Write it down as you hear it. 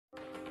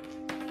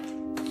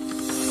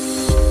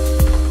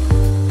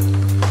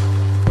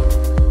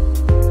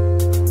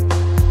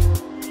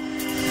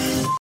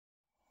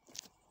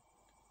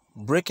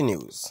Breaking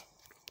news.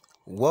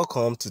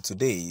 Welcome to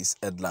today's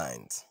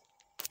headlines.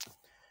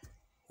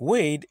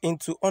 Wade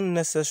into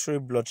unnecessary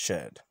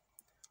bloodshed.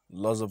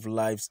 Loss of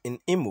lives in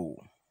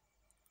Imo.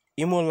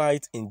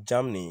 Imolite in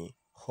Germany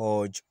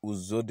urge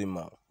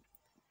Uzodinma.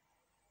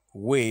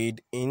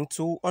 Wade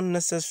into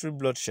unnecessary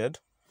bloodshed.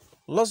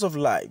 Loss of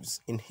lives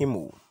in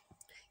Imo.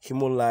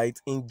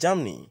 Imolite in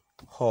Germany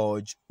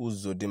urge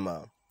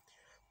Uzodinma.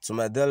 To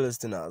my dear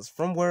listeners,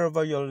 from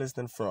wherever you're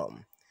listening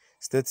from,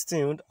 stay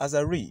tuned as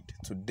I read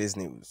today's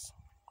news.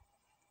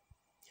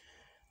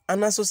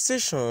 An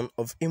association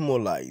of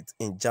Imolite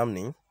in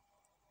Germany,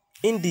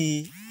 in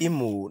the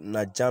Imo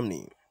na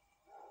Germany,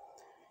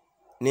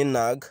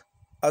 NINAG,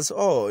 has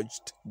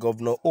urged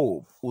Governor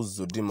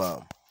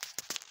Uzodinma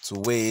to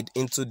wade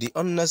into the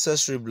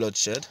unnecessary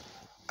bloodshed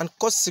and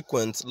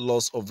consequent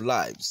loss of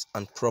lives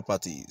and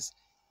properties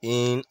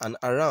in and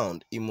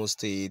around Imo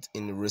State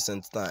in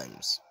recent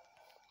times.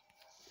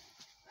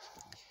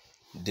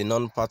 The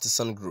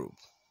non-partisan group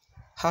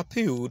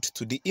appealed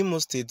to the Imo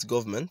State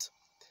government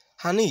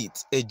and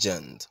its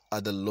agent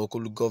at the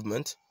local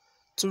government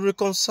to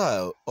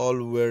reconcile all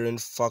warring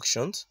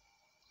factions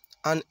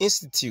and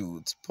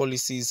institute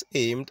policies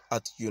aimed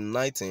at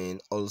uniting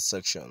all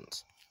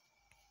sections.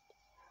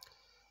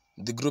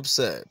 The group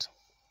said,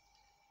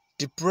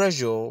 "The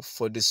pressure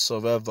for the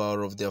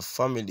survival of their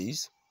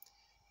families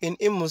in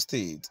Imo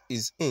State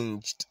is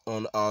hinged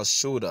on our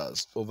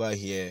shoulders over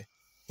here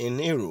in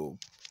Europe,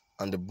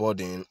 and the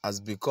burden has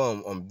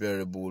become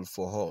unbearable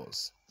for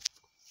us."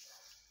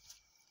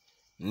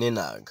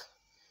 NINAG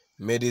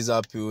made his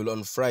appeal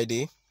on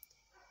Friday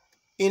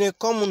in a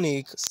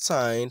communique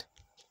signed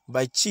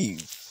by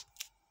Chief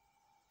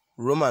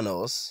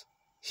Romanos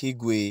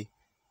Higwe,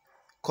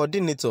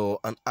 Coordinator,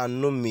 and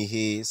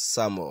Anomihe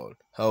Samuel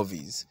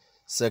Helvis,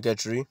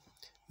 Secretary,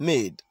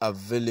 made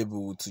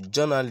available to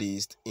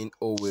journalists in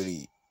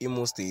Owerri,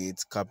 Imo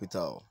State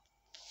capital.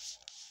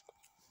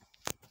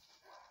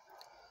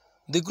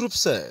 The group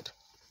said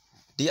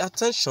the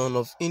attention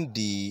of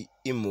Indi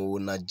Imo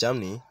na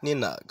Germany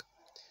NINAG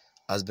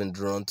has been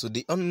drawn to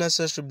the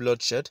unnecessary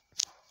bloodshed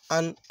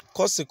and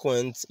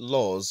consequent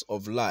loss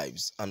of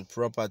lives and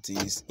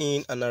properties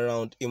in and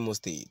around Imo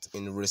State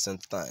in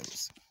recent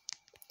times.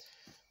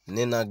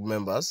 NINAG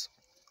members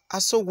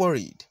are so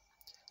worried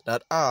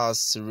that our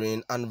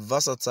serene and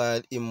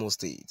versatile Imo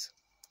State,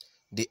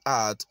 the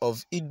heart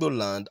of Igbo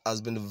land,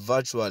 has been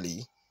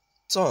virtually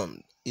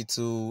turned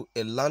into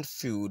a land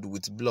filled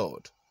with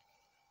blood,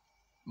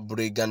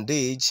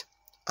 brigandage,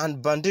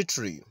 and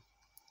banditry,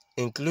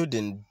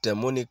 including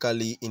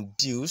demonically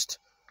induced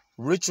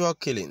ritual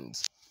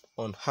killings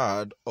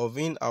unheard of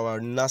in our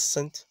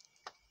nascent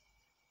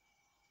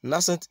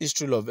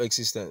history of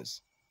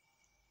existence.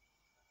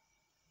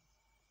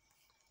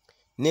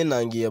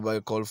 NINAG hereby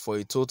call for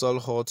a total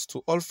halt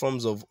to all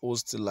forms of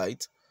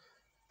hostility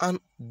and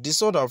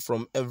disorder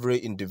from every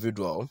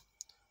individual,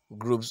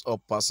 groups, or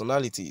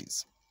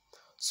personalities,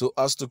 so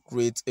as to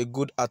create a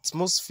good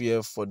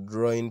atmosphere for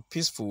drawing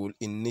peaceful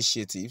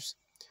initiatives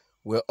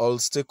where all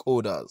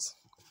stakeholders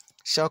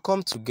shall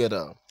come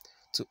together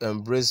to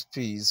embrace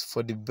peace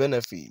for the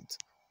benefit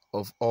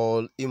of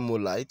all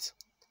Imolites,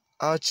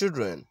 our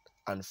children,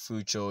 and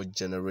future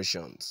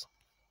generations.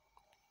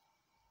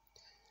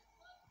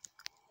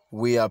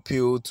 We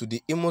appeal to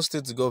the Imo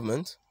State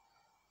government,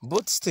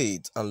 both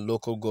state and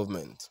local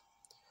government,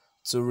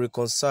 to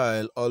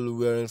reconcile all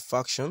warring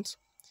factions,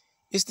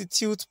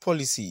 institute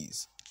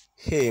policies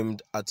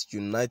aimed at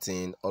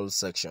uniting all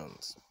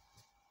sections.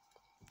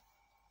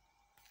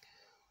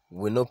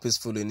 We know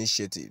peaceful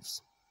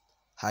initiatives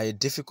are a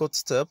difficult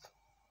step,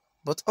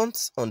 but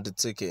once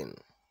undertaken,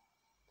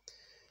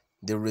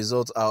 the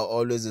results are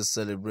always a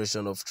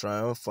celebration of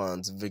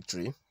triumphant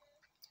victory.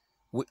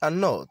 We are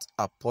not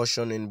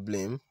apportioning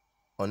blame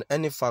on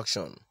any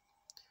faction,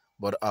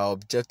 but our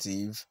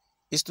objective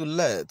is to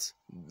let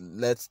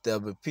there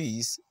be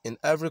peace in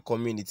every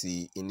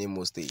community in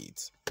Imo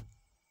State.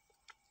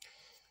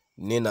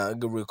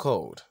 NINAG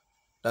recalled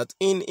that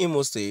in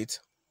Imo State,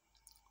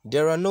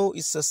 there are no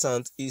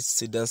incessant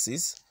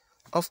incidences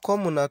of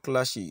communal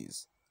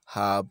clashes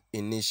ab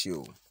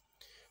initio,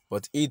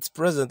 but it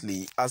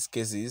presently has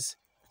cases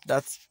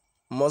that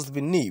must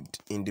be nipped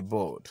in the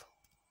bud.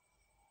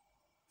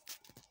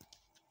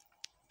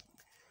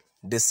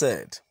 They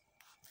said,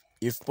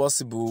 if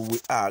possible, we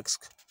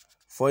ask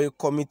for a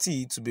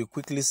committee to be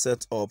quickly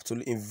set up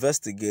to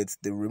investigate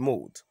the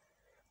remote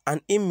and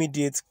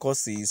immediate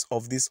causes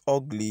of these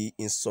ugly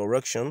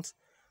insurrections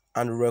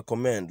and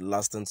recommend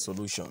lasting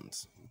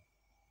solutions.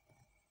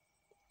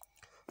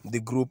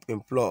 The group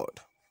implored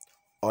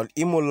all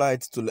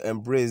Imolites to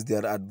embrace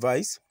their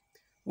advice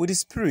with the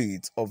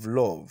spirit of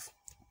love,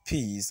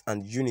 peace,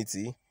 and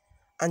unity,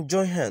 and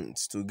join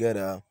hands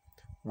together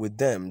with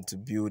them to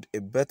build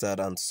a better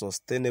and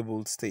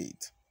sustainable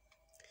state,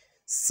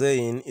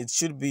 saying it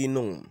should be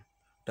known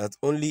that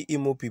only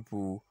Imo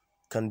people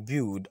can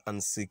build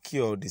and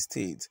secure the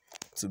state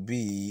to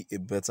be a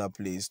better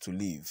place to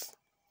live.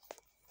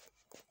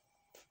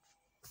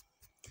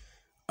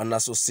 An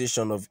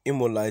association of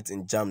Imolites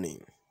in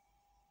Germany,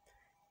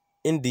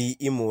 in the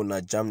Imo na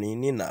Germany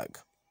Ninag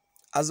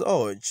has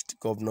urged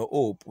Governor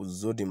Hope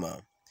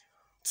Uzodinma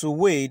to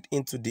wade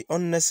into the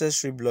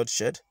unnecessary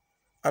bloodshed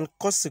and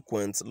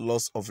consequent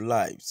loss of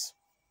lives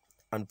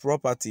and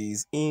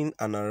properties in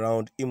and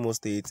around Imo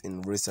State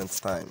in recent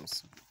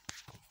times.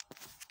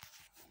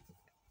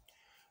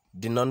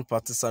 The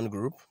non-partisan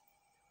group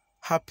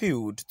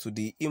appealed to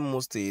the Imo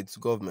State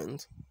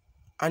government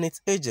and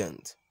its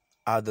agents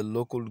at the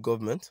local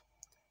government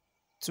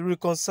to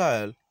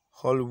reconcile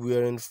all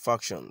warring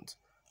factions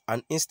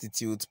and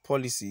institute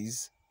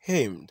policies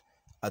aimed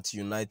at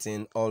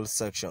uniting all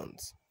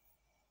sections.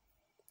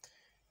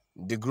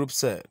 The group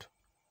said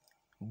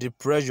the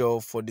pressure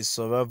for the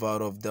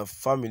survival of their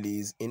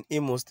families in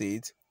Imo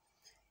State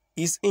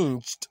is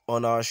hinged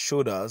on our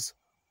shoulders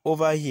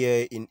over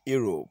here in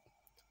Europe,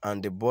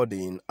 and the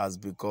burden has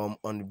become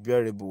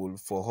unbearable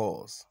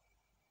for us.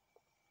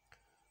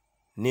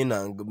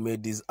 Ninang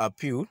made this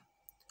appeal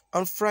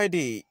on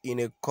Friday in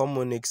a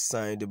communique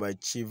signed by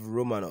Chief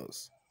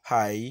Romanos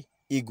Hai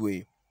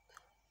Igwe,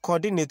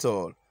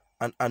 coordinator,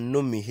 and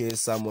Anomihe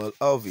Samuel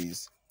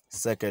Elvis,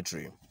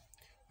 secretary,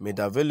 made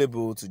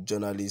available to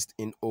journalists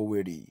in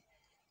Owerri,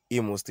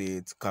 Imo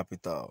State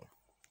capital.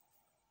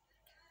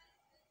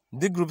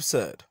 The group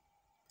said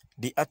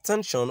the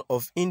attention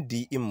of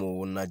Indi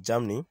Imo na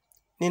Germany,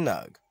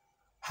 Ninag,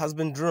 has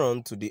been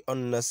drawn to the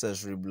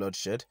unnecessary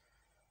bloodshed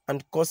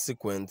and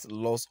consequent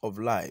loss of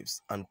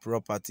lives and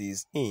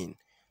properties in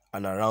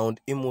and around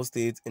Imo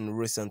State in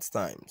recent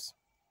times.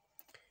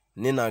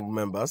 Ninag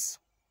members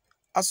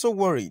are so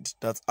worried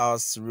that our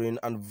serene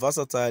and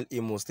versatile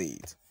Imo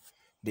State,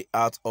 the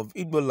heart of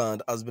Igbo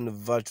land, has been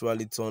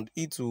virtually turned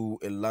into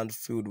a land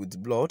filled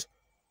with blood,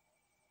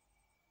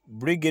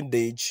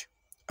 brigandage,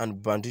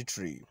 and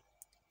banditry,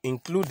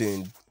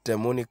 including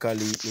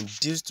demonically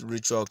induced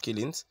ritual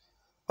killings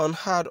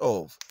unheard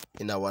of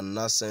in our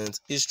nascent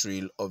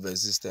history of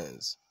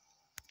existence.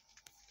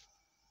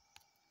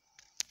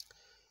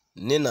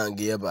 Ninang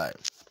hereby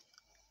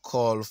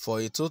call for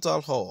a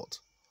total halt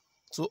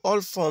to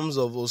all forms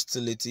of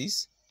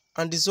hostilities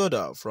and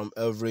disorder from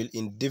every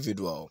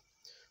individual,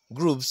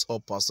 groups or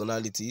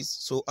personalities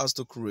so as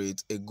to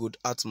create a good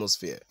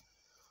atmosphere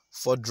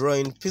for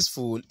drawing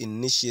peaceful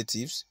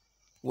initiatives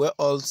where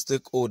all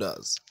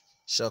stakeholders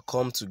shall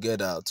come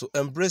together to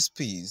embrace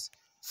peace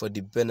for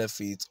the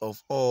benefit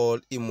of all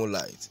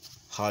Imolites,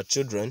 our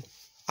children,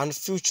 and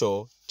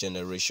future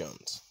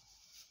generations.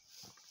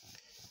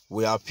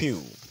 We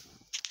appeal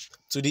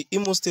to the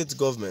Imo State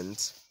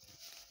government,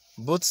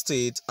 both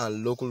state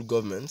and local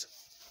government,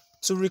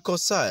 to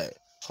reconcile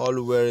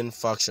all warring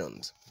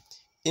factions,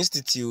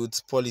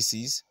 institute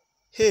policies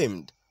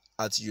aimed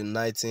at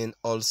uniting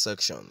all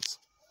sections.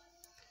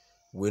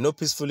 We know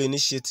peaceful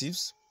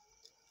initiatives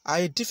are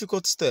a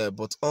difficult step,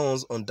 but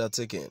once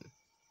undertaken,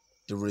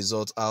 the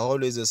results are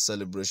always a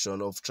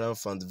celebration of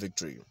triumphant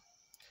victory.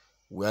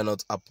 We are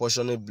not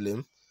apportioning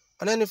blame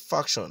on any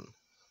faction,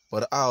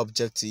 but our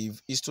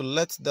objective is to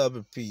let there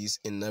be peace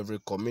in every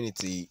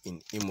community in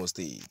Imo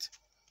State.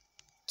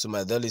 To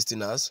my dear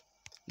listeners,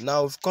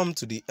 now we've come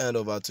to the end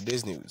of our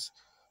today's news.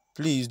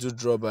 Please do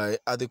drop by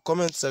at the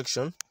comment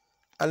section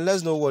and let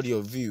us know what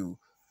your view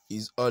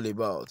is all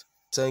about.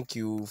 Thank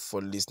you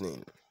for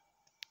listening.